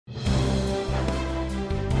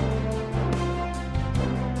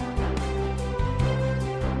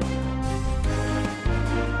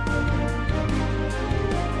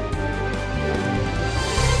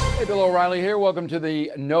Bill O'Reilly here. Welcome to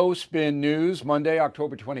the No Spin News, Monday,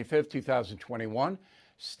 October 25th, 2021.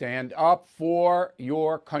 Stand up for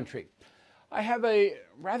your country. I have a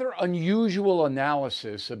rather unusual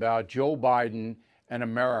analysis about Joe Biden and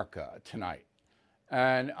America tonight.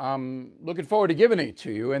 And I'm looking forward to giving it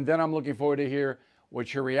to you. And then I'm looking forward to hear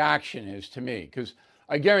what your reaction is to me. Because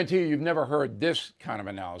I guarantee you've never heard this kind of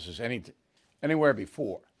analysis anywhere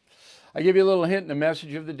before. I give you a little hint in the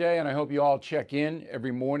message of the day, and I hope you all check in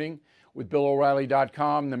every morning with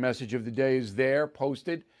BillO'Reilly.com. The message of the day is there,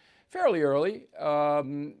 posted fairly early,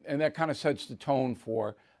 and that kind of sets the tone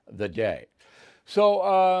for the day.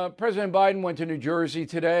 So President Biden went to New Jersey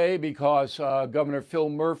today because Governor Phil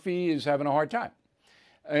Murphy is having a hard time.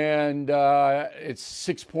 And it's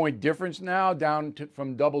 6-point difference now, down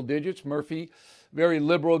from double digits. Murphy, very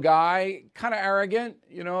liberal guy, kind of arrogant.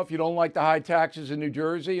 You know, if you don't like the high taxes in New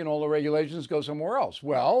Jersey and all the regulations, go somewhere else.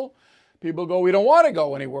 Well, people go, we don't want to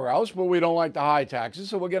go anywhere else, but we don't like the high taxes,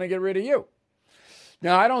 so we're going to get rid of you.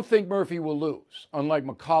 Now, I don't think Murphy will lose. Unlike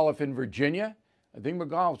McAuliffe in Virginia, I think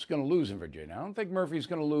McAuliffe's going to lose in Virginia. I don't think Murphy's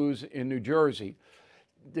going to lose in New Jersey.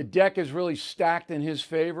 The deck is really stacked in his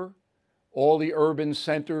favor. All the urban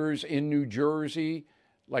centers in New Jersey,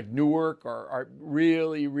 like Newark, are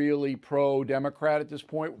really, really pro-Democrat at this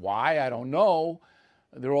point. Why? I don't know.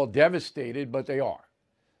 They're all devastated, but they are.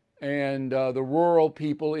 And the rural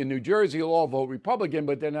people in New Jersey will all vote Republican,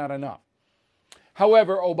 but they're not enough.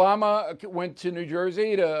 However, Obama went to New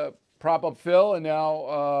Jersey to prop up Phil, and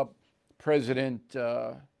now President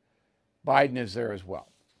Biden is there as well.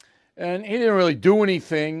 And he didn't really do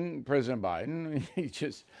anything, President Biden. He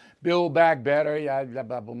just build back better, blah,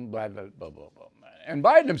 blah, blah, blah, blah, blah, blah. And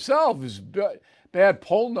Biden himself is bad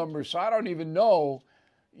poll numbers, so I don't even know.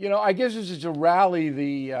 You know, I guess this is to rally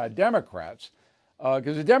the Democrats,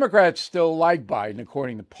 because the Democrats still like Biden,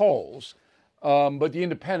 according to polls, but the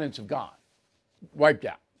independents have gone, wiped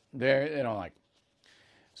out. They don't like him.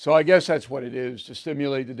 So I guess that's what it is, to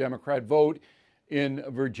stimulate the Democrat vote in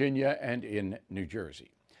Virginia and in New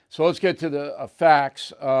Jersey. So let's get to the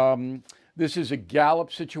facts. This is a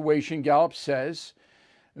Gallup situation. Gallup says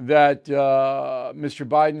that Mr.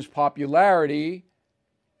 Biden's popularity,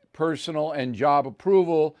 personal and job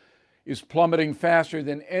approval, is plummeting faster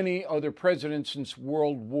than any other president since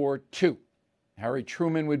World War II. Harry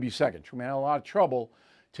Truman would be second. Truman had a lot of trouble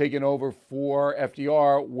taking over for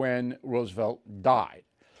FDR when Roosevelt died.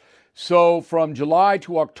 So from July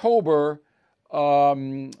to October,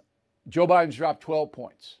 Joe Biden's dropped 12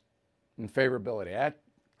 points in favorability. That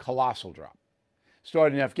colossal drop.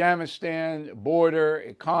 Started in Afghanistan, border,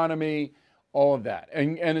 economy, all of that.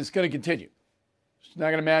 And it's going to continue. It's not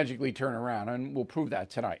going to magically turn around, and we'll prove that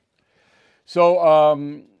tonight. So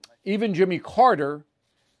even Jimmy Carter,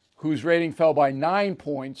 whose rating fell by 9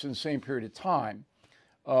 points in the same period of time,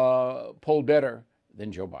 polled better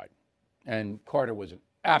than Joe Biden. And Carter was an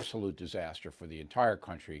absolute disaster for the entire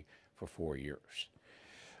country for 4 years.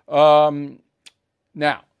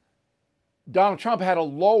 Now, Donald Trump had a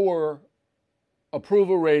lower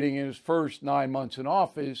approval rating in his first 9 months in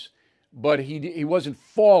office, but he wasn't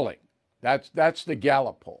falling. That's the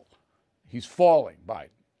Gallup poll. He's falling, Biden.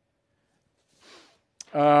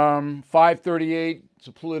 538, it's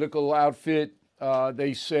a political outfit.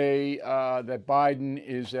 They say that Biden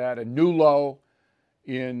is at a new low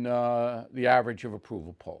in the average of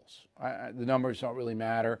approval polls. The numbers don't really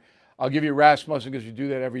matter. I'll give you Rasmussen because you do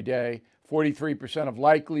that every day. 43% of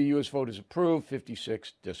likely U.S. voters approve,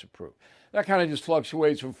 56 disapprove. That kind of just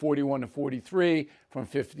fluctuates from 41 to 43, from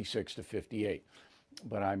 56 to 58.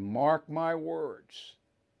 But I mark my words,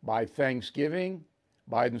 by Thanksgiving,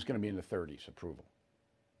 Biden's going to be in the 30s approval.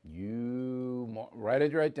 You write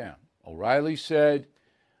it right down. O'Reilly said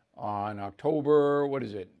on October,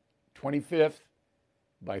 25th,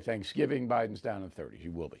 by Thanksgiving, Biden's down in the 30s.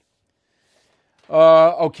 You will be.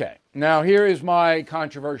 Okay, now here is my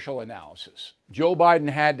controversial analysis. Joe Biden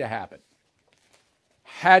had to happen.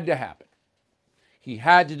 Had to happen. He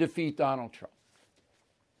had to defeat Donald Trump.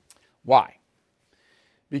 Why?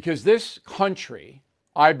 Because this country,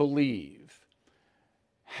 I believe,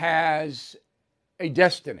 has a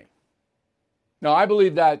destiny. Now, I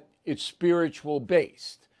believe that it's spiritual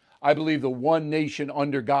based. I believe the one nation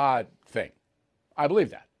under God thing. I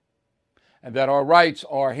believe that. And that our rights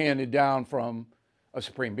are handed down from a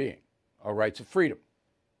supreme being, our rights of freedom.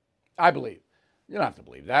 I believe. You don't have to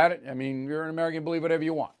believe that. I mean, you're an American, believe whatever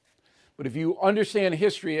you want. But if you understand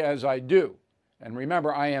history as I do, and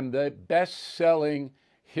remember, I am the best-selling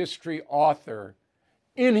history author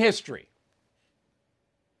in history.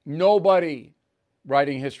 Nobody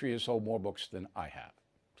writing history has sold more books than I have.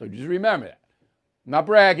 So just remember that. I'm not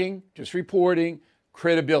bragging, just reporting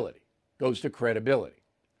credibility. goes to credibility.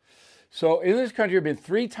 So in this country, there have been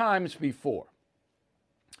 3 times before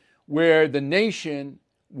where the nation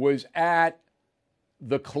was at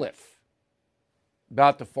the cliff,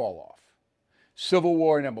 about to fall off. Civil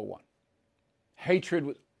War, number 1. Hatred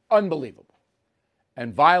was unbelievable.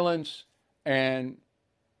 And violence, and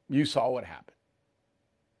you saw what happened.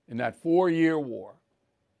 In that 4-year war,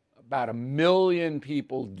 about 1 million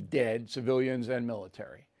people dead, civilians and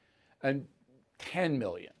military, and 10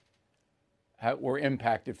 million were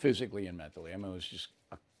impacted physically and mentally. I mean, it was just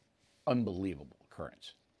an unbelievable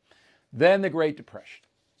occurrence. Then the Great Depression.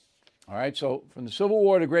 All right, so from the Civil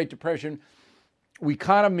War to Great Depression, we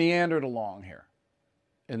kind of meandered along here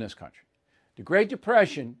in this country. The Great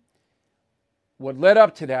Depression, what led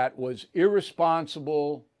up to that was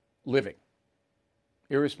irresponsible living,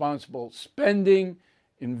 irresponsible spending,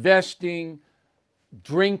 investing,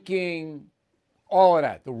 drinking, all of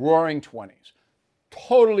that, the Roaring 20s.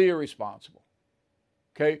 Totally irresponsible.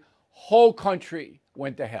 Okay? Whole country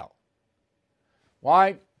went to hell.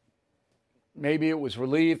 Why? Maybe it was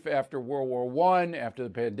relief after World War I, after the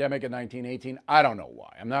pandemic in 1918. I don't know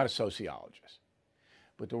why. I'm not a sociologist.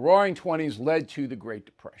 But the Roaring 20s led to the Great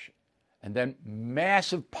Depression. And then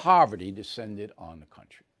massive poverty descended on the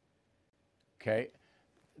country. Okay?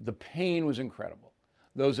 The pain was incredible.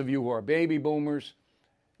 Those of you who are baby boomers,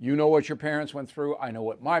 you know what your parents went through. I know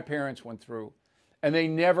what my parents went through. And they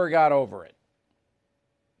never got over it.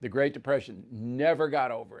 The Great Depression never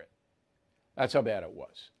got over it. That's how bad it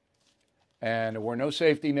was. And there were no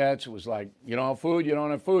safety nets. It was like, you don't have food, you don't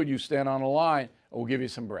have food, you stand on a line, and we'll give you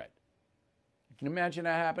some bread. Can you imagine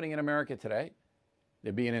that happening in America today?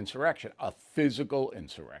 There'd be an insurrection, a physical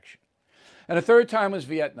insurrection. And the third time was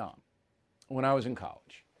Vietnam, when I was in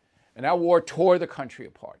college. And that war tore the country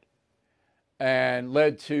apart and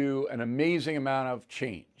led to an amazing amount of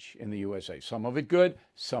change in the USA. Some of it good,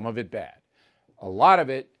 some of it bad. A lot of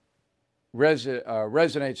it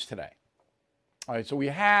resonates today. All right, so we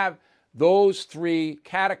have those 3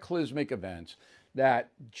 cataclysmic events that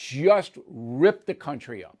just ripped the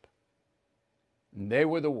country up. And they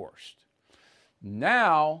were the worst.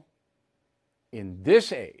 Now, in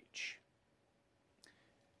this age,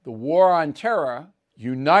 the war on terror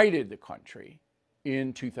united the country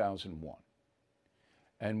in 2001.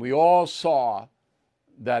 And we all saw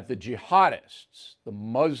that the jihadists, the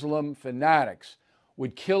Muslim fanatics,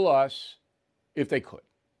 would kill us if they could.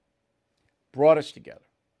 Brought us together.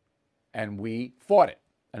 And we fought it.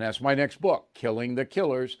 And that's my next book, Killing the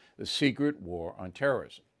Killers, The Secret War on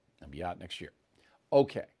Terrorism. It'll be out next year.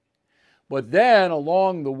 Okay. But then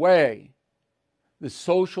along the way, the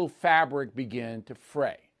social fabric began to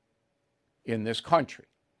fray in this country.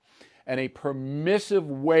 And a permissive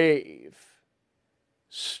wave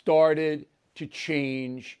started to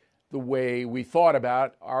change the way we thought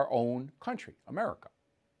about our own country, America.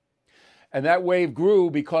 And that wave grew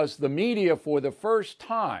because the media, for the first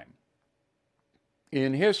time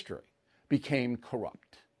in history, became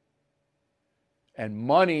corrupt. And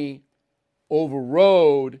money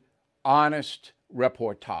overrode honest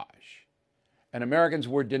reportage. And Americans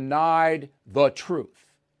were denied the truth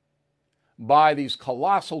by these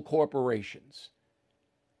colossal corporations,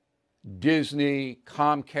 Disney,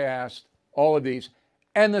 Comcast, all of these,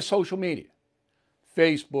 and the social media,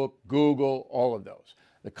 Facebook, Google, all of those.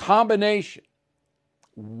 The combination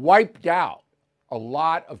wiped out a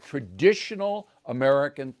lot of traditional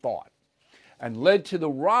American thought and led to the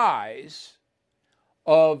rise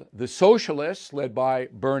of the socialists, led by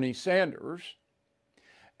Bernie Sanders,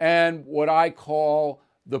 and what I call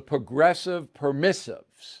the progressive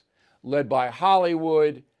permissives, led by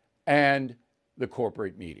Hollywood and the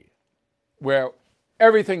corporate media, where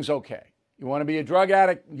everything's okay. You want to be a drug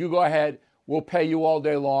addict? You go ahead. We'll pay you all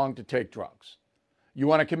day long to take drugs. You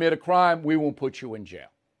want to commit a crime? We won't put you in jail.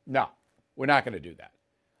 No, we're not going to do that.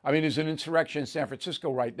 I mean, there's an insurrection in San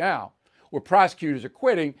Francisco right now where prosecutors are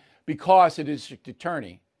quitting because the district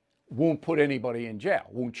attorney won't put anybody in jail,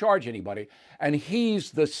 won't charge anybody. And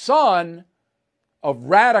he's the son of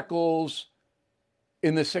radicals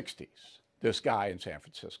in the 60s, this guy in San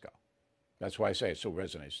Francisco. That's why I say it so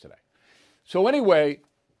resonates today. So anyway,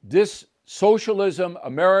 this socialism,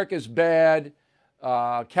 America's bad,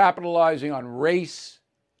 capitalizing on race,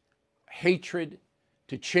 hatred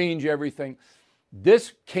to change everything,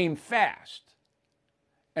 this came fast.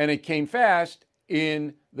 And it came fast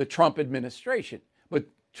in the Trump administration. But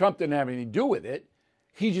Trump didn't have anything to do with it.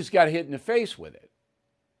 He just got hit in the face with it.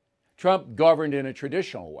 Trump governed in a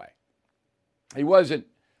traditional way. He wasn't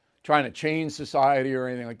trying to change society or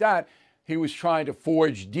anything like that. He was trying to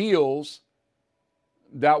forge deals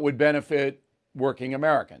that would benefit working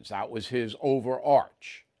Americans. That was his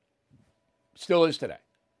overarch. Still is today.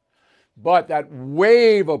 But that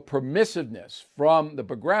wave of permissiveness from the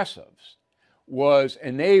progressives was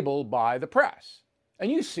enabled by the press.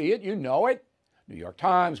 And you see it, you know it. New York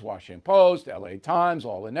Times, Washington Post, LA Times,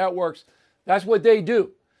 all the networks. That's what they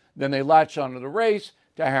do. Then they latch onto the race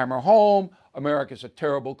to hammer home America's a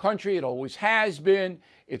terrible country. It always has been.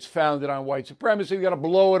 It's founded on white supremacy. We've got to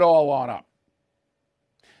blow it all on up.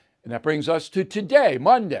 And that brings us to today,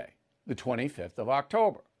 Monday, the 25th of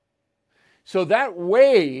October. So that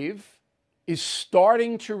wave is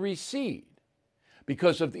starting to recede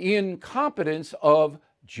because of the incompetence of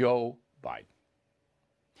Joe Biden.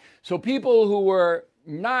 So people who were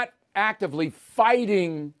not actively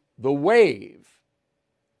fighting the wave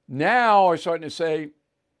now are starting to say,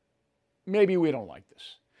 maybe we don't like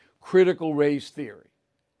this. Critical race theory,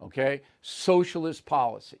 okay? Socialist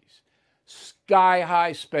policies,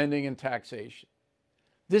 sky-high spending and taxation.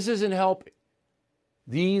 This isn't helping.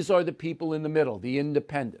 These are the people in the middle, the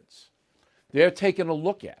independents. They're taking a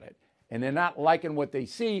look at it, and they're not liking what they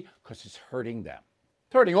see because it's hurting them.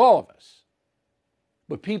 It's hurting all of us.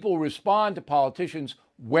 But people respond to politicians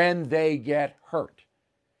when they get hurt.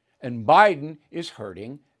 And Biden is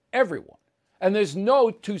hurting everyone. And there's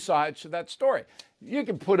no two sides to that story. You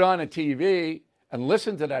can put on a TV and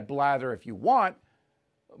listen to that blather if you want,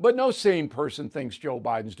 but no sane person thinks Joe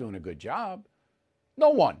Biden's doing a good job. No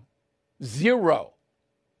one. Zero.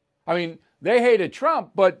 I mean, they hated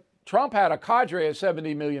Trump, but Trump had a cadre of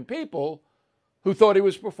 70 million people who thought he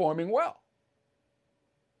was performing well.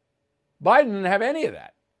 Biden didn't have any of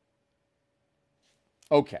that.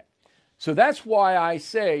 Okay, so that's why I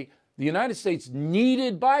say the United States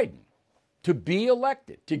needed Biden to be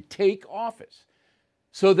elected, to take office,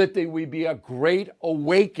 so that there would be a great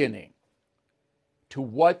awakening to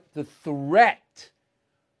what the threat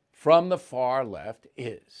from the far left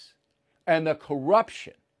is and the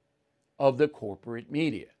corruption of the corporate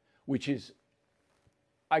media, which is,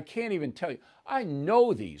 I can't even tell you. I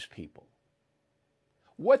know these people.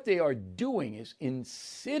 What they are doing is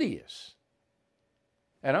insidious.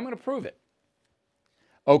 And I'm going to prove it.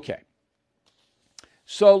 Okay.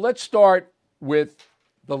 So let's start with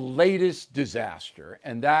the latest disaster,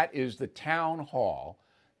 and that is the town hall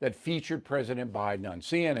that featured President Biden on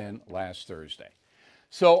CNN last Thursday.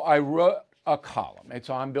 So I wrote a column.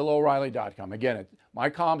 It's on BillO'Reilly.com. Again, my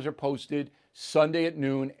columns are posted Sunday at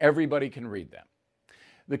noon. Everybody can read them.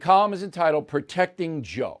 The column is entitled Protecting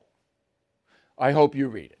Joe. I hope you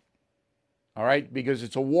read it. All right? Because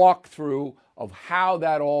it's a walkthrough of how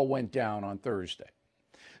that all went down on Thursday.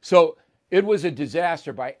 So it was a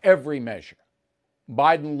disaster by every measure.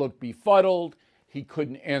 Biden looked befuddled. He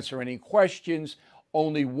couldn't answer any questions.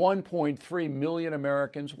 Only 1.3 million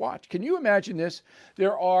Americans watched. Can you imagine this?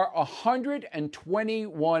 There are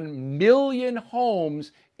 121 million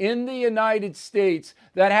homes in the United States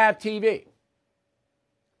that have TV.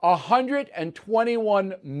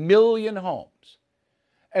 121 million homes.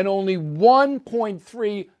 And only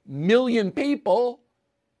 1.3 million people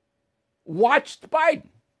watched Biden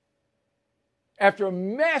after a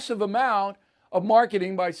massive amount of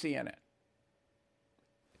marketing by CNN.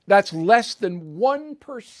 That's less than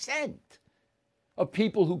 1% of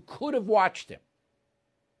people who could have watched him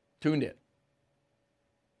tuned in.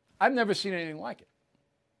 I've never seen anything like it.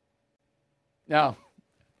 Now,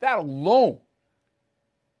 that alone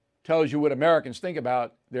tells you what Americans think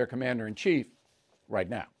about their commander-in-chief right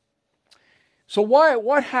now. So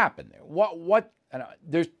what happened there?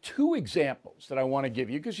 There's two examples that I want to give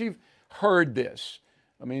you because you've heard this.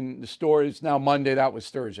 I mean, the story is now Monday, that was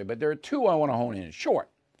Thursday, but there are two I want to hone in short.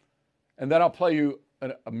 And then I'll play you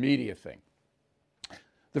a media thing.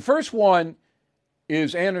 The first one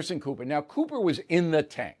is Anderson Cooper. Now, Cooper was in the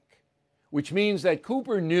tank, which means that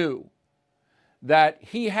Cooper knew that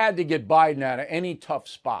he had to get Biden out of any tough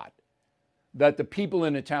spot, that the people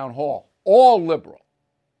in the town hall, all liberal,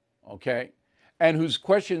 okay, and whose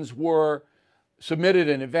questions were submitted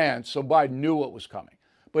in advance, so Biden knew what was coming.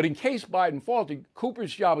 But in case Biden faltered,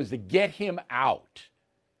 Cooper's job was to get him out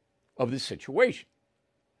of the situation.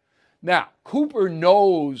 Now, Cooper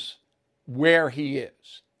knows where he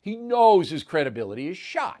is. He knows his credibility is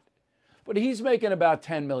shot, but he's making about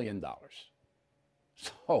 $10 million.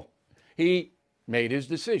 So he made his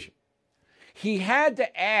decision. He had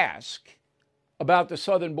to ask about the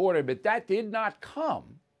southern border, but that did not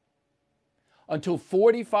come until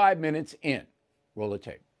 45 minutes in. Roll the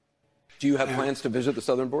tape. Do you have plans to visit the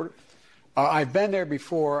southern border? I've been there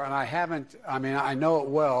before, and I haven't. I mean, I know it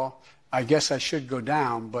well. I guess I should go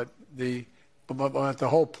down, but the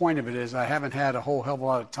whole point of it is I haven't had a whole hell of a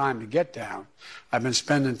lot of time to get down. I've been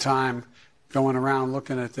spending time going around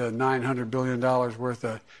looking at the $900 billion worth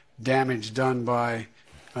of damage done by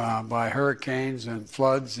hurricanes and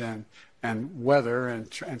floods and weather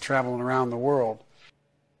and traveling around the world.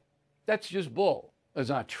 That's just bull. That's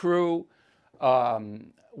not true.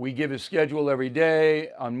 We give his schedule every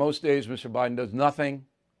day. On most days, Mr. Biden does nothing,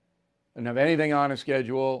 doesn't have anything on his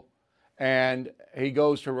schedule. And he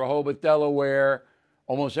goes to Rehoboth, Delaware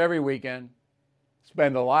almost every weekend,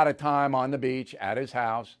 spend a lot of time on the beach at his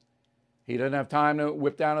house. He doesn't have time to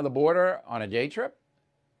whip down to the border on a day trip.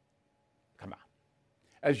 Come on.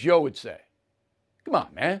 As Joe would say, come on,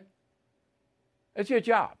 man. It's your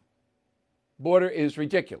job. Border is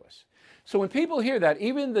ridiculous. So when people hear that,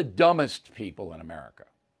 even the dumbest people in America,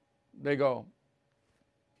 they go,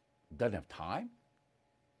 doesn't have time?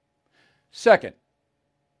 Second,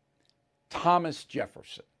 Thomas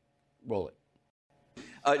Jefferson. Roll it.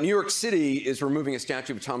 New York City is removing a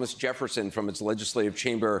statue of Thomas Jefferson from its legislative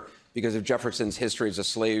chamber because of Jefferson's history as a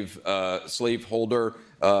slaveholder.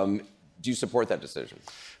 Do you support that decision?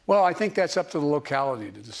 Well, I think that's up to the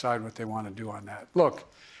locality to decide what they want to do on that. Look,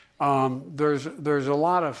 there's a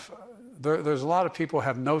lot of people who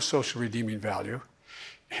have no social redeeming value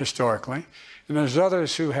historically, and there's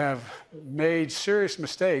others who have made serious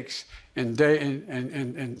mistakes in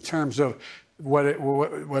terms of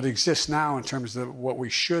what exists now in terms of what we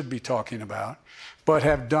should be talking about, but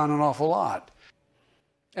have done an awful lot.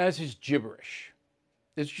 As is gibberish.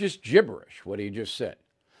 It's just gibberish, what he just said.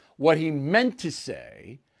 What he meant to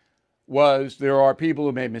say was there are people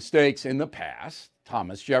who made mistakes in the past,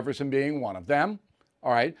 Thomas Jefferson being one of them,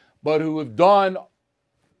 all right, but who have done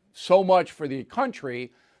so much for the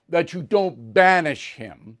country that you don't banish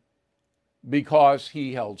him because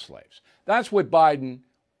he held slaves. That's what Biden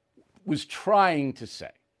was trying to say.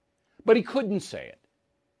 But he couldn't say it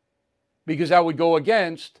because that would go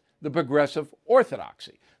against the progressive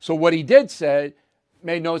orthodoxy. So what he did say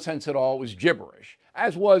made no sense at all. It was gibberish,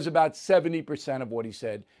 as was about 70% of what he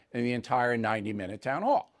said in the entire 90-minute town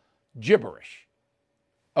hall. Gibberish.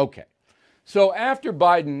 Okay. So after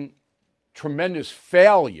Biden's tremendous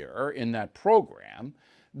failure in that program,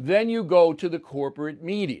 then you go to the corporate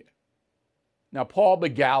media. Now, Paul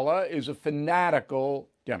Begala is a fanatical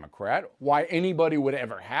Democrat. Why anybody would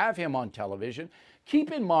ever have him on television?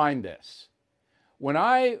 Keep in mind this. When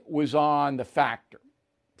I was on The Factor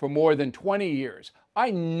for more than 20 years,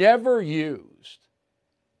 I never used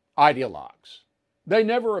ideologues. They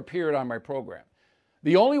never appeared on my program.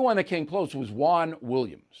 The only one that came close was Juan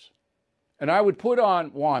Williams. And I would put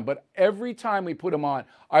on Juan, but every time we put him on,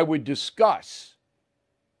 I would discuss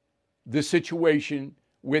the situation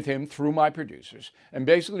with him through my producers. And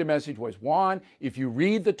basically the message was, Juan, if you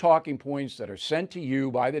read the talking points that are sent to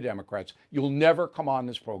you by the Democrats, you'll never come on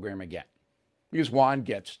this program again. Because Juan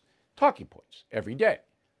gets talking points every day.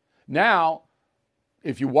 Now,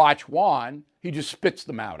 if you watch Juan, he just spits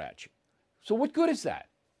them out at you. So what good is that?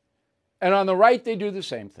 And on the right, they do the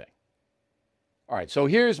same thing. All right, so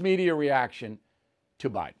here's media reaction to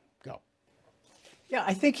Biden. Go. Yeah,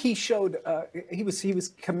 I think he showed he was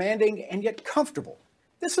commanding and yet comfortable.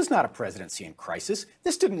 This is not a presidency in crisis.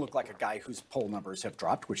 This didn't look like a guy whose poll numbers have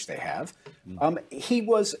dropped, which they have.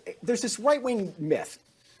 There's this right-wing myth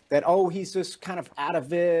that, oh, he's just kind of out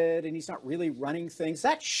of it and he's not really running things.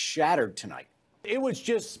 That's shattered tonight. It was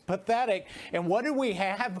just pathetic. And what did we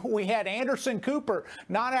have? We had Anderson Cooper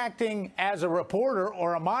not acting as a reporter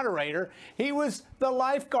or a moderator. He was the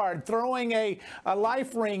lifeguard throwing a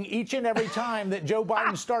life ring each and every time that Joe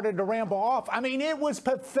Biden started to ramble off. I mean, it was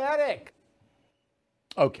pathetic.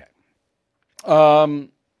 Okay.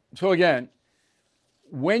 So again,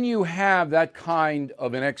 when you have that kind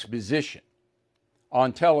of an exposition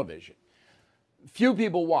on television, few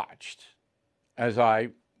people watched, as I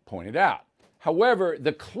pointed out. However,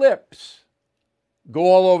 the clips go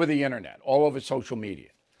all over the internet, all over social media.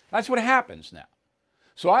 That's what happens now.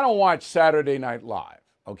 So I don't watch Saturday Night Live,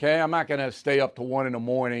 okay? I'm not going to stay up to 1 in the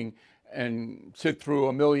morning and sit through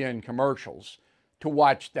a million commercials to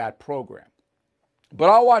watch that program.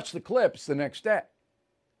 But I'll watch the clips the next day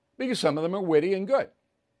because some of them are witty and good.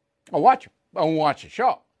 I'll watch them. I won't watch the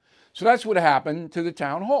show. So that's what happened to the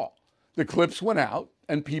town hall. The clips went out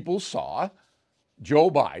and people saw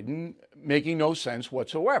Joe Biden making no sense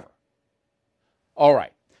whatsoever. All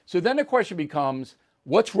right. So then the question becomes,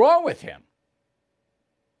 what's wrong with him?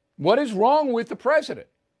 What is wrong with the president?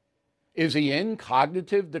 Is he in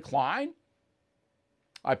cognitive decline?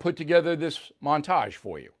 I put together this montage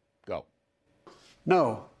for you. Go.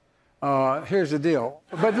 No. Here's the deal.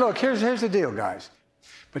 But look, here's the deal, guys.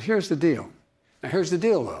 But here's the deal. Now, here's the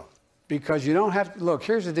deal, though. Because you don't have to, look,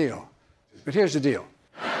 here's the deal. But here's the deal.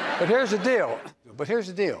 But here's the deal. But here's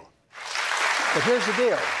the deal. But here's the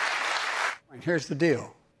deal. And here's the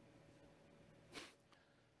deal.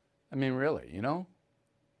 I mean, really, you know?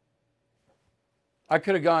 I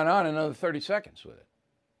could have gone on another 30 seconds with it.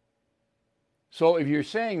 So if you're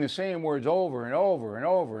saying the same words over and over and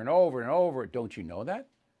over and over and over, don't you know that?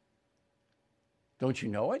 Don't you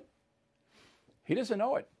know it? He doesn't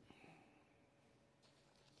know it.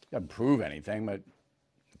 Doesn't prove anything, but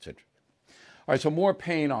it's interesting. All right, so more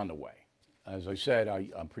pain on the way. As I said,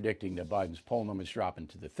 I'm predicting that Biden's poll numbers drop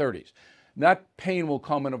into the 30s. And that pain will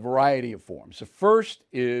come in a variety of forms. The first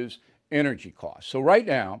is energy costs. So right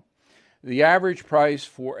now, the average price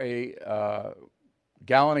for a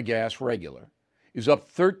gallon of gas regular is up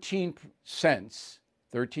 13 cents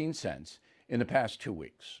in the past 2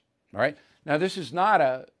 weeks. All right. Now, this is not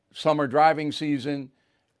a summer driving season.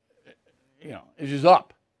 You know, it's just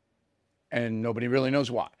up. And nobody really knows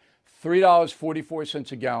why.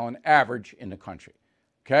 $3.44 a gallon average in the country.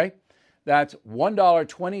 Okay. That's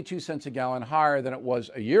 $1.22 a gallon higher than it was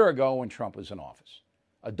a year ago when Trump was in office.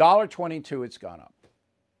 $1.22, it's gone up.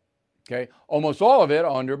 Okay. Almost all of it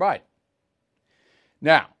under Biden.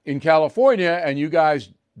 Now, in California, and you guys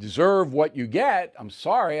deserve what you get, I'm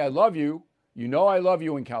sorry, I love you. You know I love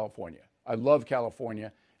you in California. I love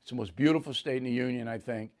California. It's the most beautiful state in the union, I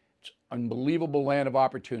think. It's an unbelievable land of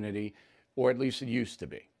opportunity, or at least it used to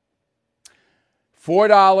be.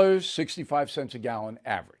 $4.65 a gallon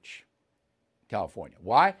average, California.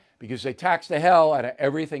 Why? Because they tax the hell out of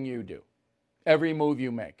everything you do, every move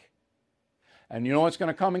you make. And you know what's going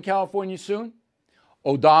to come in California soon?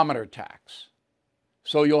 Odometer tax.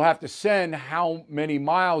 So you'll have to send how many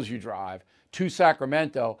miles you drive to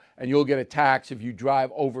Sacramento, and you'll get a tax if you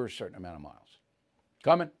drive over a certain amount of miles.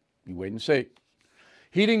 Coming. You wait and see.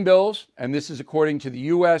 Heating bills, and this is according to the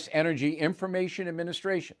U.S. Energy Information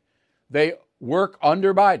Administration. They work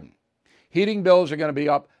under Biden. Heating bills are going to be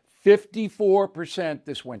up 54%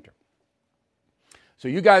 this winter. So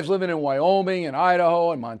you guys living in Wyoming and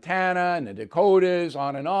Idaho and Montana and the Dakotas,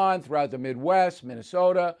 on throughout the Midwest,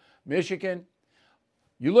 Minnesota, Michigan,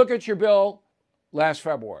 you look at your bill last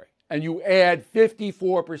February and you add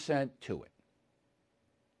 54% to it.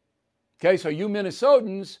 Okay, so you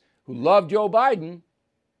Minnesotans who love Joe Biden,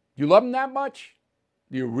 you love him that much?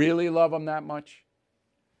 Do you really love him that much?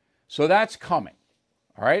 So that's coming.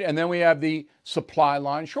 All right, and then we have the supply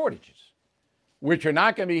line shortages, which are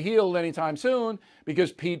not going to be healed anytime soon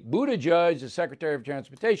because Pete Buttigieg, the Secretary of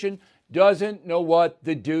Transportation, doesn't know what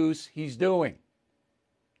the deuce he's doing.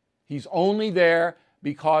 He's only there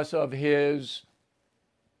because of his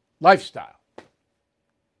lifestyle.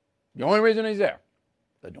 The only reason he's there.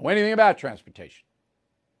 Doesn't know anything about transportation.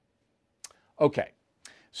 Okay,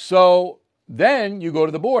 so then you go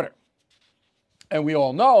to the border. And we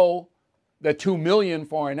all know that 2 million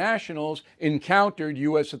foreign nationals encountered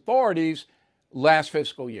U.S. authorities last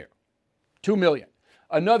fiscal year. 2 million.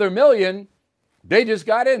 Another million, they just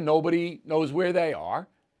got in. Nobody knows where they are,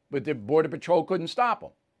 but the Border Patrol couldn't stop them.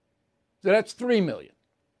 So that's 3 million.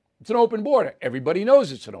 It's an open border. Everybody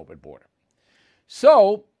knows it's an open border.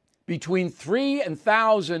 So between 3,000 and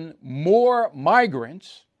 1,000 more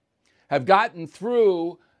migrants have gotten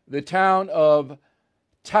through the town of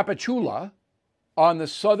Tapachula on the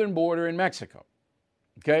southern border in Mexico.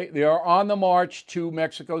 Okay, they are on the march to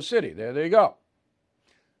Mexico City. There they go.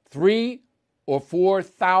 3,000 or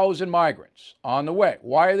 4,000 migrants on the way.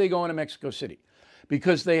 Why are they going to Mexico City?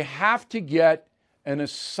 Because they have to get an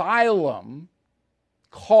asylum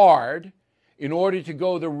card in order to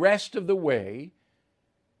go the rest of the way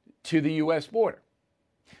to the U.S. border.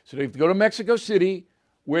 So they have to go to Mexico City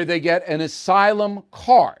where they get an asylum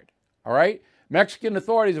card, all right? Mexican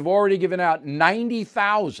authorities have already given out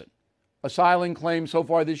 90,000 asylum claims so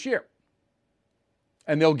far this year.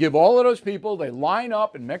 And they'll give all of those people, they line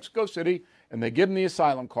up in Mexico City and they give them the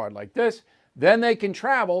asylum card like this. Then they can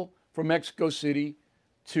travel from Mexico City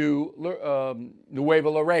to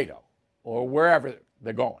Nuevo Laredo or wherever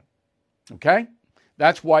they're going. Okay?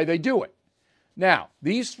 That's why they do it. Now,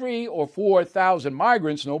 these 3,000 or 4,000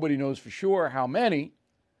 migrants, nobody knows for sure how many,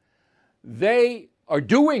 they are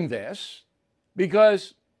doing this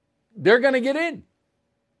because they're going to get in.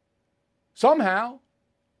 Somehow,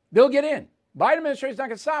 they'll get in. Biden administration is not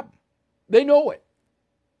going to stop them. They know it.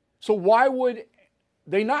 So why would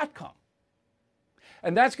they not come?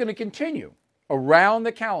 And that's going to continue around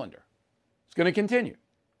the calendar. It's going to continue.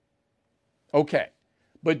 Okay.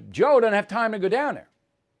 But Joe doesn't have time to go down there.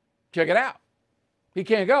 Check it out. He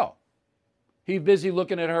can't go. He's busy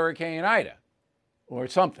looking at Hurricane Ida or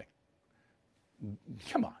something.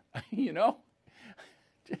 Come on, you know?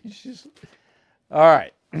 Just, all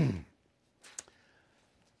right.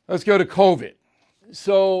 Let's go to COVID.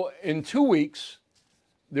 So in 2 weeks,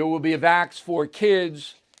 there will be a vax for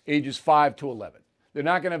kids ages 5 to 11. they're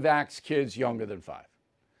not going to vax kids younger than 5.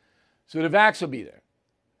 So the vax will be there.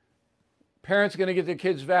 Parents are going to get their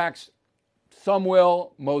kids vaxxed. Some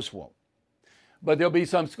will, most won't. But there'll be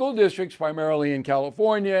some school districts, primarily in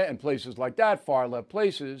California and places like that, far left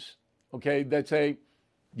places, okay, that say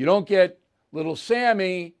you don't get little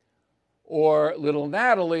Sammy or little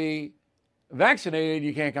Natalie vaccinated,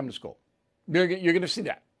 you can't come to school. You're going to see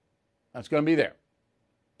that. That's going to be there,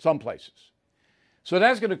 some places. So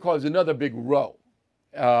that's going to cause another big row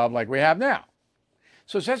like we have now.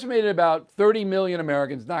 So it's estimated about 30 million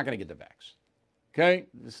Americans not going to get the vax. Okay?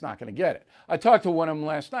 It's not going to get it. I talked to one of them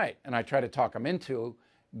last night, and I tried to talk him into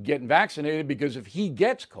getting vaccinated because if he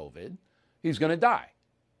gets COVID, he's going to die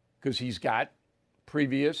because he's got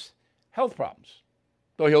previous health problems.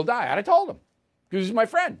 So he'll die. And I told him because he's my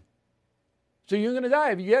friend. So you're going to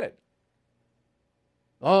die if you get it.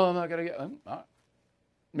 Oh, I'm not going to get it.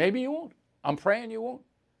 Maybe you won't. I'm praying you won't.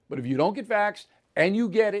 But if you don't get vaxxed and you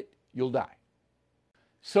get it, you'll die.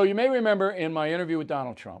 So you may remember in my interview with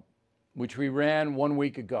Donald Trump, which we ran 1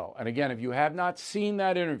 week ago. And again, if you have not seen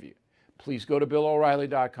that interview, please go to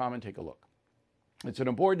BillO'Reilly.com and take a look. It's an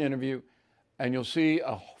important interview, and you'll see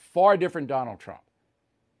a far different Donald Trump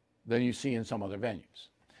than you see in some other venues.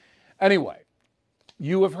 Anyway,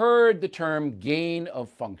 you have heard the term gain of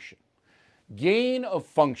function. Gain of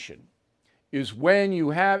function is when you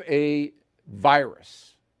have a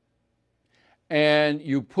virus and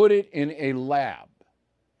you put it in a lab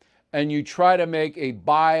and you try to make a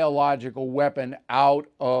biological weapon out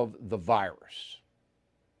of the virus.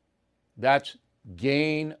 That's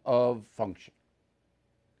gain of function.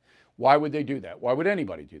 Why would they do that? Why would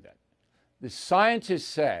anybody do that? The scientists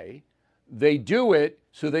say they do it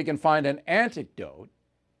so they can find an antidote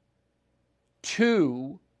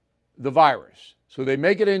to the virus. So they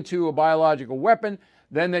make it into a biological weapon,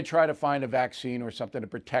 then they try to find a vaccine or something to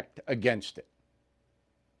protect against it.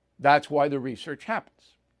 That's why the research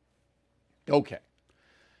happens. Okay.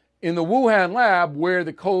 In the Wuhan lab where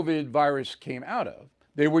the COVID virus came out of,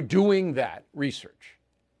 they were doing that research,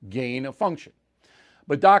 gain of function.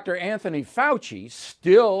 But Dr. Anthony Fauci,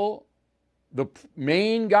 still the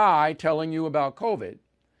main guy telling you about COVID,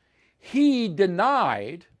 he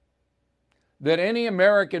denied that any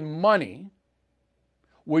American money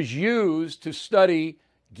was used to study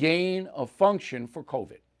gain of function for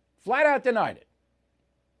COVID. Flat out denied it.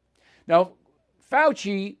 Now,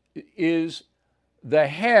 Fauci is the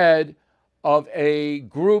head of a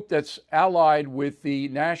group that's allied with the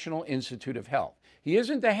National Institute of Health. He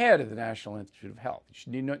isn't the head of the National Institute of Health. You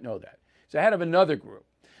should not know that. He's the head of another group.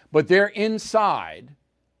 But they're inside,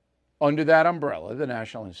 under that umbrella, the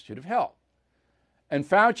National Institute of Health. And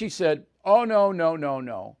Fauci said, oh,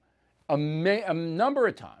 no. A number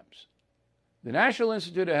of times, the National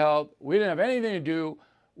Institute of Health, we didn't have anything to do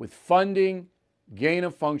with funding gain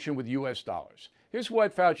of function with U.S. dollars. Here's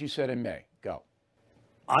what Fauci said in May. Go.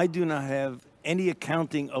 I do not have any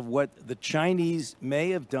accounting of what the Chinese may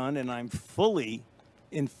have done, and I'm fully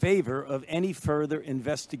in favor of any further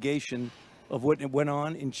investigation of what went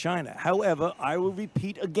on in China. However, I will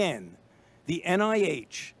repeat again, the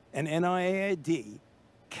NIH and NIAID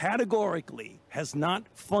categorically has not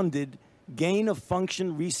funded gain of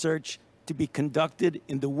function research to be conducted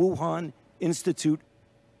in the Wuhan Institute.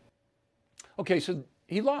 Okay, so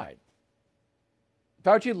he lied.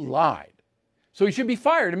 Fauci lied. So he should be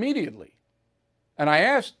fired immediately. And I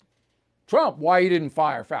asked Trump why he didn't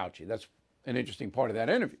fire Fauci. That's an interesting part of that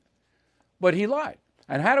interview. But he lied.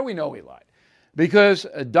 And how do we know he lied? Because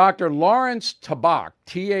Dr. Lawrence Tabak,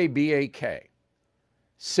 T-A-B-A-K,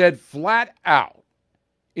 said flat out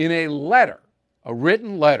in a letter, a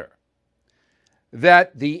written letter,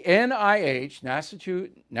 that the NIH,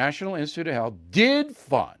 National Institute of Health, did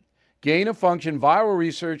fund gain of function viral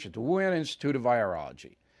research at the Wuhan Institute of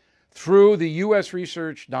Virology through the U.S.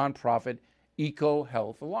 research nonprofit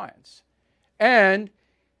EcoHealth Alliance. And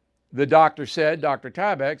the doctor said, Dr.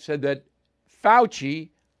 Tabak said that Fauci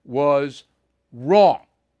was wrong.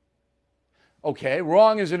 Okay,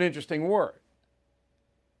 wrong is an interesting word.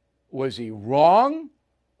 Was he wrong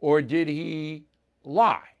or did he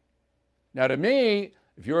lie? Now, to me,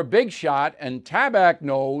 if you're a big shot and Tabak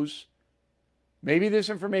knows, maybe this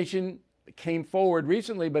information came forward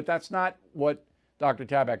recently, but that's not what Dr.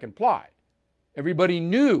 Tabak implied. Everybody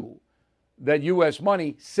knew that U.S.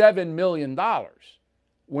 money, $7 million,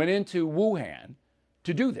 went into Wuhan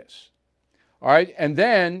to do this. All right, and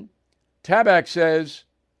then Tabak says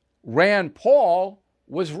Rand Paul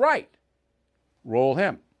was right. Roll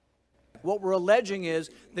him. What we're alleging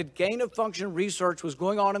is that gain of function research was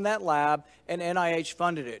going on in that lab and NIH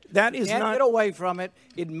funded it. That is you can't not... get away from it.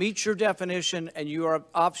 It meets your definition and you are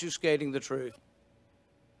obfuscating the truth.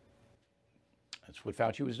 That's what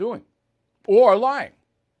Fauci was doing. Or lying.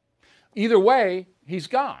 Either way, he's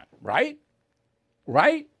gone, right?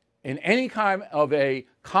 Right? In any kind of a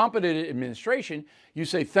competent administration, you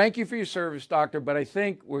say, thank you for your service, doctor, but I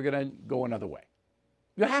think we're going to go another way.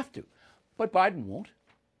 You have to. But Biden won't.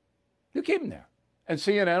 You keep him there. And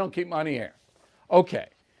CNN will keep him on the air. Okay.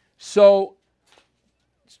 So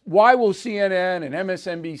why will CNN and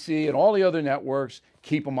MSNBC and all the other networks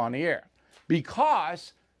keep him on the air?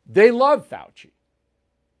 Because they love Fauci.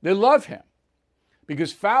 They love him.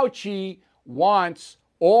 Because Fauci wants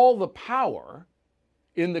all the power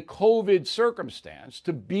in the COVID circumstance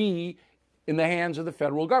to be in the hands of the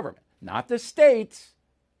federal government, not the states,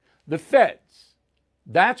 the feds.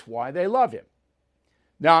 That's why they love him.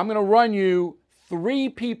 Now, I'm going to run you 3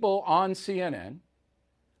 people on CNN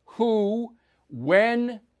who,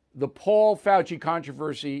 when the Paul Fauci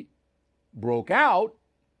controversy broke out,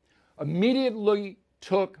 immediately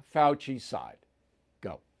took Fauci's side.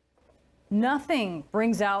 Go. Nothing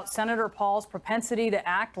brings out Senator Paul's propensity to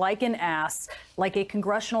act like an ass, like a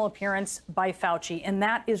congressional appearance by Fauci, and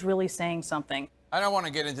that is really saying something. I don't want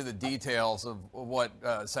to get into the details of what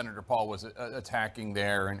Senator Paul was attacking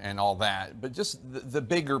there and all that, but just the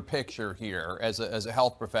bigger picture here as a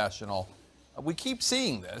health professional. We keep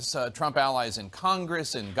seeing this, Trump allies in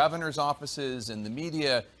Congress, in governors' offices, in the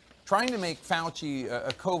media, trying to make Fauci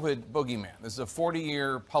a COVID boogeyman. This is a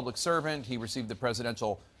 40-year public servant. He received the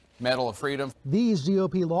Presidential Medal of Freedom. These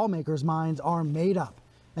GOP lawmakers' minds are made up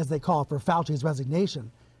as they call for Fauci's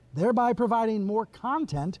resignation, thereby providing more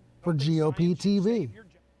content for GOP TV.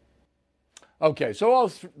 Okay,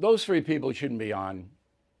 so those 3 people shouldn't be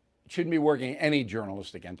working any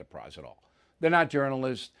journalistic enterprise at all. They're not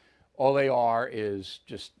journalists. All they are is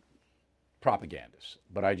just propagandists.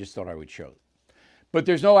 But I just thought I would show them. But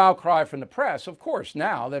there's no outcry from the press, of course,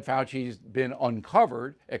 now that Fauci's been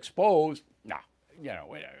uncovered, exposed. No, they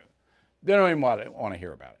don't even want to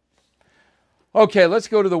hear about it. Okay, let's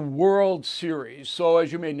go to the World Series. So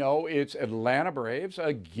as you may know, it's Atlanta Braves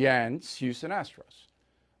against Houston Astros.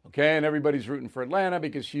 Okay, and everybody's rooting for Atlanta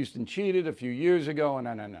because Houston cheated a few years ago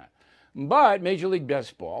and. But Major League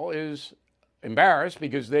Baseball is embarrassed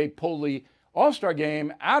because they pulled the All-Star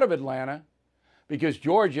game out of Atlanta because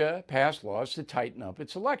Georgia passed laws to tighten up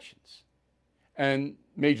its elections. And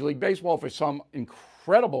Major League Baseball, for some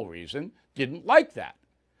incredible reason, didn't like that.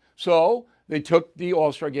 So they took the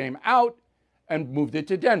All-Star game out and moved it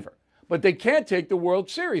to Denver. But they can't take the World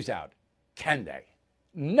Series out, can they?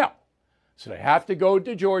 No. So they have to go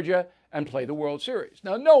to Georgia and play the World Series.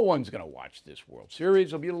 Now, no one's going to watch this World Series.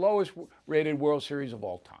 It'll be the lowest rated World Series of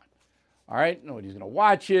all time. All right? Nobody's going to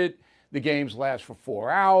watch it. The games last for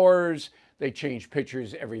 4 hours. They change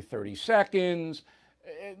pitchers every 30 seconds.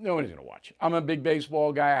 Nobody's going to watch it. I'm a big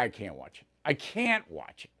baseball guy. I can't watch it. I can't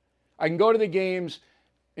watch it. I can go to the games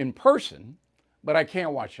in person, but I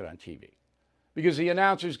can't watch it on TV. Because the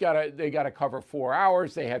announcers got to cover 4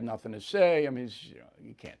 hours. They have nothing to say. I mean,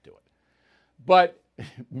 you can't do it. But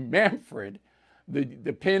Manfred,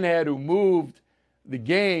 the pinhead who moved the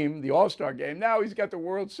game, the All-Star game, now he's got the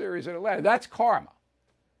World Series in Atlanta. That's karma.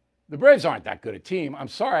 The Braves aren't that good a team. I'm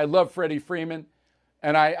sorry. I love Freddie Freeman,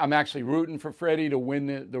 and I'm actually rooting for Freddie to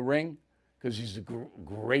win the ring because he's a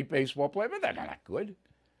great baseball player, but they're not good.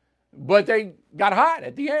 But they got hot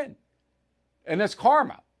at the end, and that's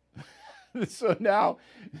karma. So now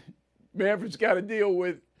Manfred's got to deal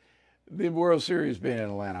with the World Series being in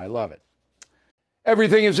Atlanta. I love it.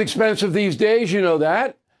 Everything is expensive these days, you know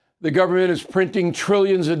that. The government is printing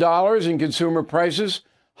trillions of dollars and consumer prices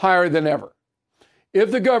higher than ever.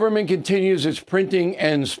 If the government continues its printing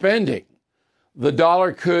and spending, the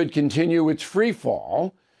dollar could continue its free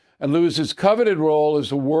fall and lose its coveted role as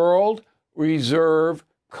the world reserve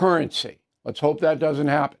currency. Let's hope that doesn't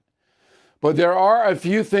happen. But there are a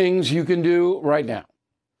few things you can do right now.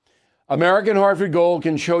 American Hartford Gold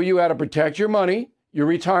can show you how to protect your money, your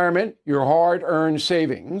retirement, your hard-earned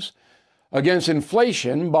savings against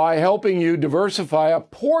inflation by helping you diversify a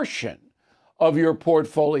portion of your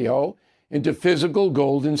portfolio into physical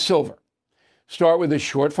gold and silver. Start with a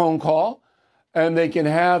short phone call, and they can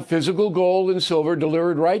have physical gold and silver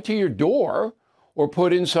delivered right to your door or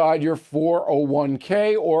put inside your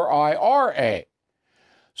 401k or IRA.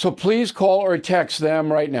 So please call or text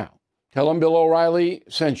them right now. Tell them Bill O'Reilly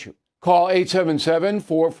sent you. Call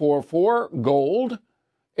 877-444-GOLD,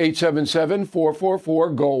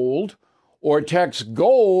 877-444-GOLD, or text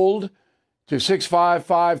GOLD to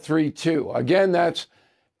 65532. Again, that's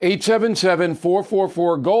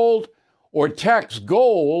 877-444-GOLD, or text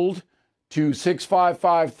GOLD to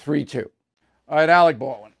 65532. All right, Alec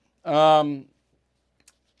Baldwin.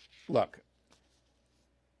 Look,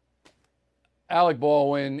 Alec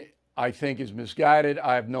Baldwin, I think, is misguided.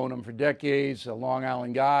 I've known him for decades, a Long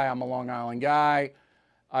Island guy. I'm a Long Island guy.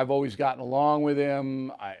 I've always gotten along with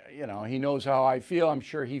him. He knows how I feel. I'm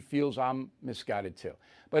sure he feels I'm misguided too.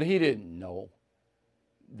 But he didn't know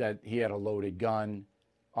that he had a loaded gun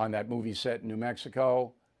on that movie set in New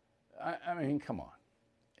Mexico. I mean, come on.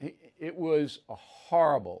 It was a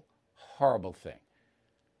horrible, horrible thing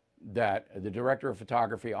that the director of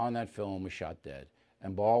photography on that film was shot dead.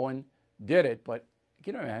 And Baldwin did it, but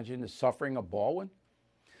can you imagine the suffering of Baldwin?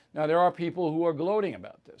 Now, there are people who are gloating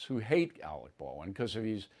about this, who hate Alec Baldwin because of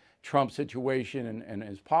his Trump situation and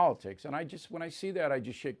his politics. And when I see that, I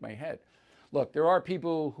just shake my head. Look, there are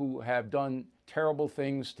people who have done terrible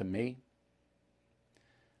things to me.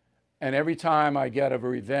 And every time I get a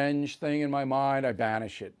revenge thing in my mind, I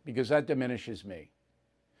banish it because that diminishes me.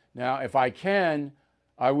 Now, if I can,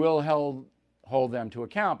 I will hold them to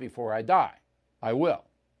account before I die. I will.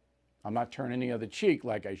 I'm not turning the other cheek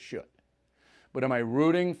like I should. But am I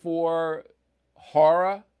rooting for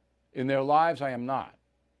horror in their lives? I am not.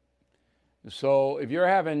 So if you're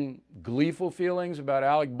having gleeful feelings about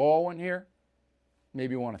Alec Baldwin here,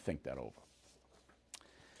 maybe you want to think that over.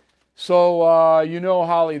 So,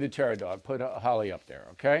 Holly the Terror Dog. Put Holly up there,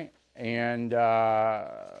 okay? And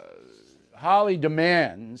Holly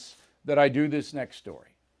demands that I do this next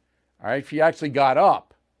story. All right? She actually got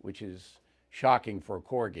up, which is shocking for a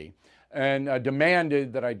corgi, and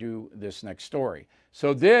demanded that I do this next story.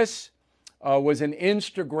 So this was an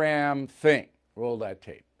Instagram thing. Roll that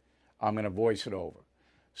tape. I'm going to voice it over.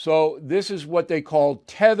 So this is what they call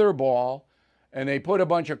tetherball, and they put a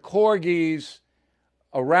bunch of corgis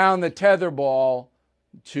around the tetherball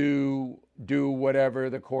to do whatever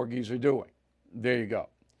the corgis are doing. There you go.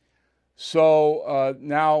 So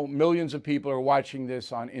now millions of people are watching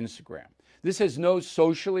this on Instagram. This has no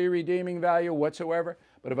socially redeeming value whatsoever,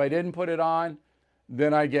 but if I didn't put it on,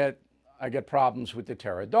 then I get problems with the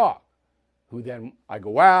Terror Dog, who then I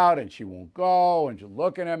go out and she won't go and she's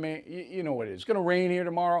looking at me. You know what it is. It's going to rain here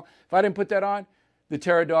tomorrow. If I didn't put that on, the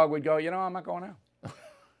Terror Dog would go, I'm not going out.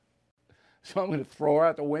 So I'm going to throw her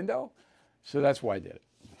out the window. So that's why I did it.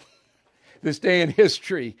 This day in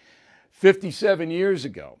history, 57 years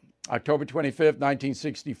ago, October 25th,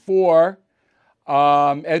 1964,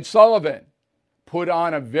 Ed Sullivan put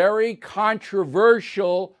on a very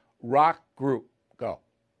controversial rock group. Go.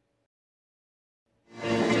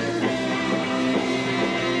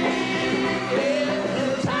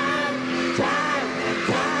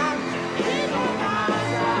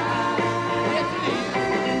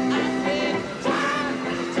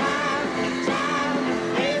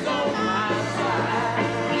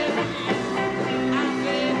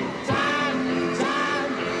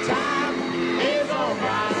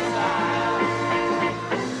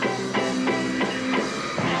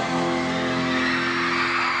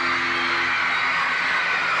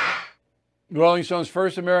 Rolling Stone's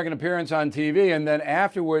first American appearance on TV, and then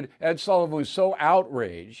afterward, Ed Sullivan was so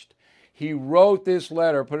outraged, he wrote this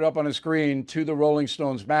letter, put it up on a screen, to the Rolling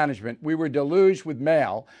Stones management. We were deluged with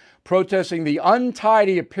mail protesting the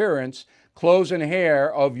untidy appearance, clothes, and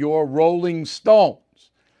hair of your Rolling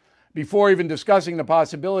Stones. Before even discussing the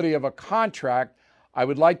possibility of a contract, I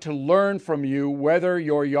would like to learn from you whether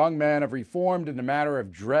your young men have reformed in the matter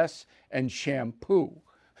of dress and shampoo.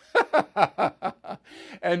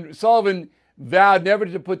 And Sullivan vowed never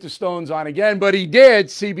to put the Stones on again, but he did.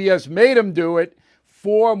 CBS made him do it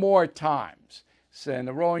 4 more times. And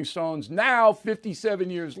the Rolling Stones now,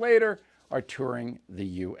 57 years later, are touring the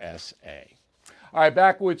USA. All right,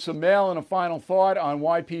 back with some mail and a final thought on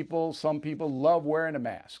why some people love wearing the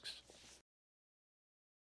masks.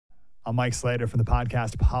 I'm Mike Slater from the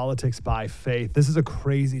podcast Politics by Faith. This is a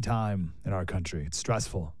crazy time in our country. It's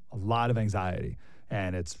stressful, a lot of anxiety,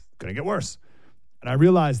 and it's going to get worse. And I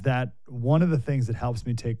realized that one of the things that helps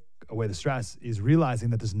me take away the stress is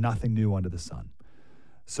realizing that there's nothing new under the sun.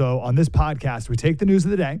 So on this podcast, we take the news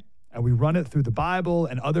of the day and we run it through the Bible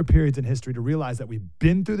and other periods in history to realize that we've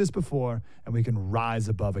been through this before and we can rise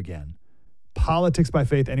above again. Politics by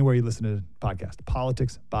Faith, anywhere you listen to the podcast.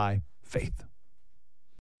 Politics by Faith.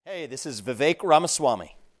 Hey, this is Vivek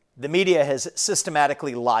Ramaswamy. The media has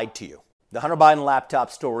systematically lied to you. The Hunter Biden laptop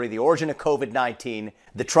story, the origin of COVID-19,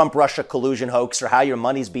 the Trump-Russia collusion hoax, or how your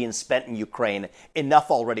money's being spent in Ukraine. Enough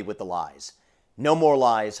already with the lies. No more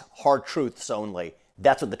lies, hard truths only.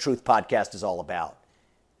 That's what the Truth Podcast is all about.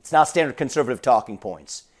 It's not standard conservative talking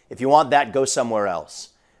points. If you want that, go somewhere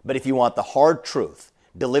else. But if you want the hard truth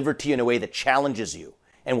delivered to you in a way that challenges you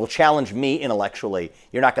and will challenge me intellectually,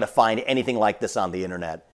 you're not going to find anything like this on the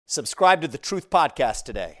internet. Subscribe to the Truth Podcast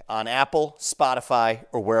today on Apple, Spotify,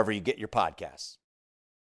 or wherever you get your podcasts.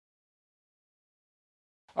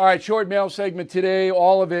 All right, short mail segment today,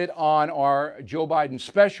 all of it on our Joe Biden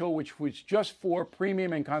special, which was just for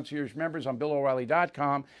premium and concierge members on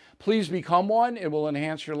BillO'Reilly.com. Please become one. It will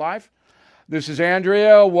enhance your life. This is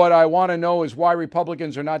Andrea. What I want to know is why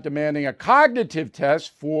Republicans are not demanding a cognitive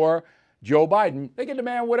test for Joe Biden. They can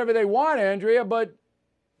demand whatever they want, Andrea, but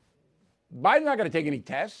Biden's not going to take any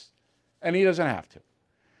tests, and he doesn't have to.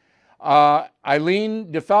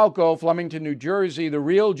 Eileen DeFalco, Flemington, New Jersey. The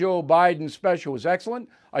real Joe Biden special was excellent.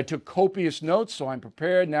 I took copious notes, so I'm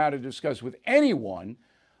prepared now to discuss with anyone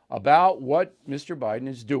about what Mr. Biden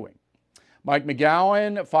is doing. Mike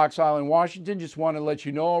McGowan, Fox Island, Washington. Just want to let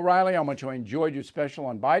you know, O'Reilly, how much I enjoyed your special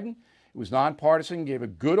on Biden. It was nonpartisan, gave a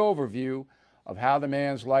good overview of how the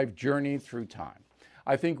man's life journeyed through time.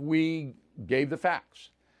 I think we gave the facts.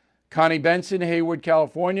 Connie Benson, Hayward,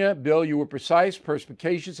 California. Bill, you were precise,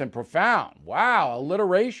 perspicacious, and profound. Wow,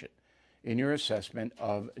 alliteration in your assessment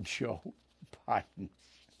of Joe Biden.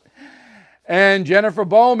 And Jennifer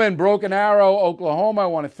Bowman, Broken Arrow, Oklahoma. I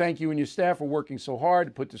want to thank you and your staff for working so hard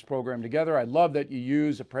to put this program together. I love that you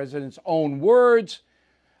use the president's own words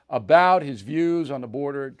about his views on the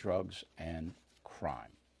border, drugs, and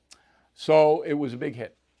crime. So it was a big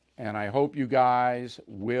hit, and I hope you guys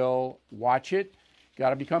will watch it.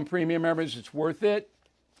 Got to become premium members. It's worth it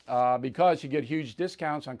because you get huge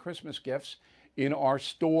discounts on Christmas gifts in our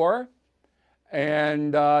store,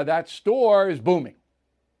 and that store is booming.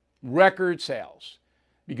 Record sales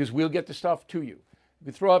because we'll get the stuff to you.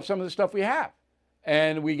 We throw up some of the stuff we have,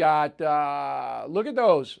 and we got, look at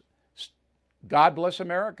those. God Bless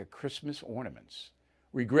America Christmas ornaments.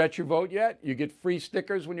 Regret your vote yet? You get free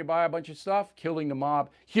stickers when you buy a bunch of stuff. Killing the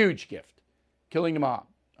Mob, huge gift. Killing the Mob,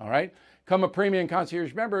 all right? Become a premium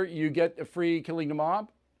concierge member, you get a free Killing the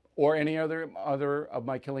Mob or any other of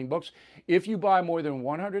my killing books. If you buy more than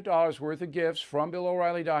 $100 worth of gifts from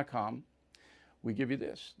BillO'Reilly.com, we give you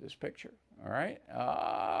this picture, all right?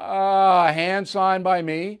 Hand signed by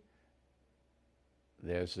me.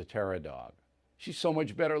 There's the Terror Dog. She's so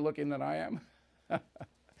much better looking than I am.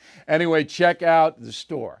 Anyway, check out the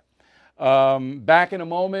store. Back in a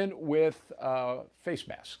moment with face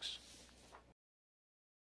masks.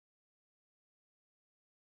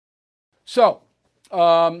 So,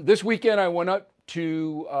 this weekend I went up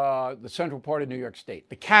to the central part of New York State,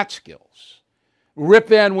 the Catskills, Rip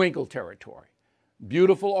Van Winkle territory.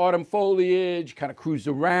 Beautiful autumn foliage, kind of cruised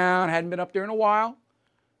around, hadn't been up there in a while,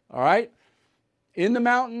 all right? In the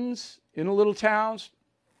mountains, in the little towns,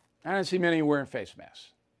 I didn't see many wearing face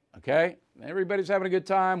masks, okay? Everybody's having a good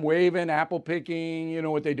time, waving, apple picking, you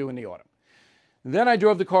know what they do in the autumn. Then I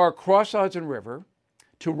drove the car across the Hudson River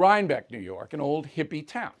to Rhinebeck, New York, an old hippie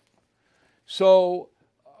town. So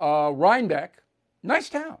Rhinebeck, nice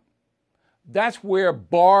town. That's where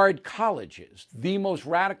Bard College is, the most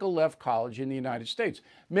radical left college in the United States.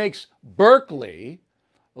 Makes Berkeley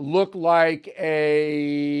look like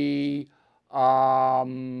a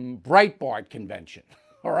Breitbart convention,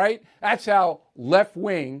 all right? That's how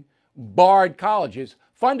left-wing Bard College is,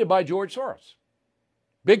 funded by George Soros.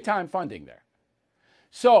 Big-time funding there.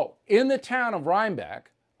 So in the town of Rhinebeck,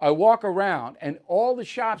 I walk around, and all the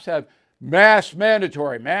shops have mask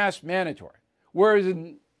mandatory, mask mandatory. Whereas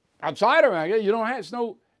outside of it, you don't have, it's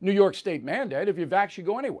no New York State mandate. If you vax, you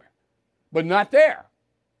go anywhere. But not there.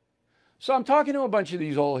 So I'm talking to a bunch of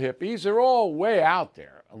these old hippies. They're all way out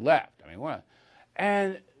there, left. I mean, what?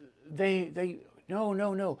 And they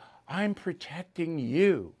no. I'm protecting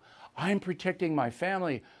you. I'm protecting my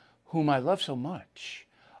family, whom I love so much.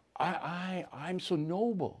 I'm so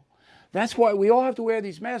noble. That's why we all have to wear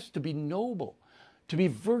these masks, to be noble, to be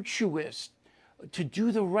virtuous, to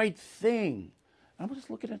do the right thing. I'm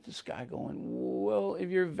just looking at this guy going, well,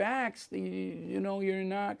 if you're vaxxed, you're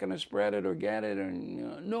not going to spread it or get it. Or,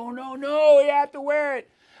 no, you have to wear it.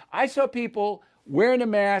 I saw people wearing a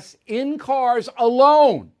mask in cars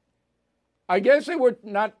alone. I guess they were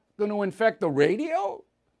not going to infect the radio.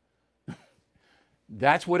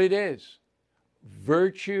 That's what it is.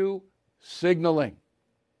 Virtue signaling.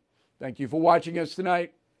 Thank you for watching us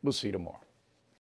tonight. We'll see you tomorrow.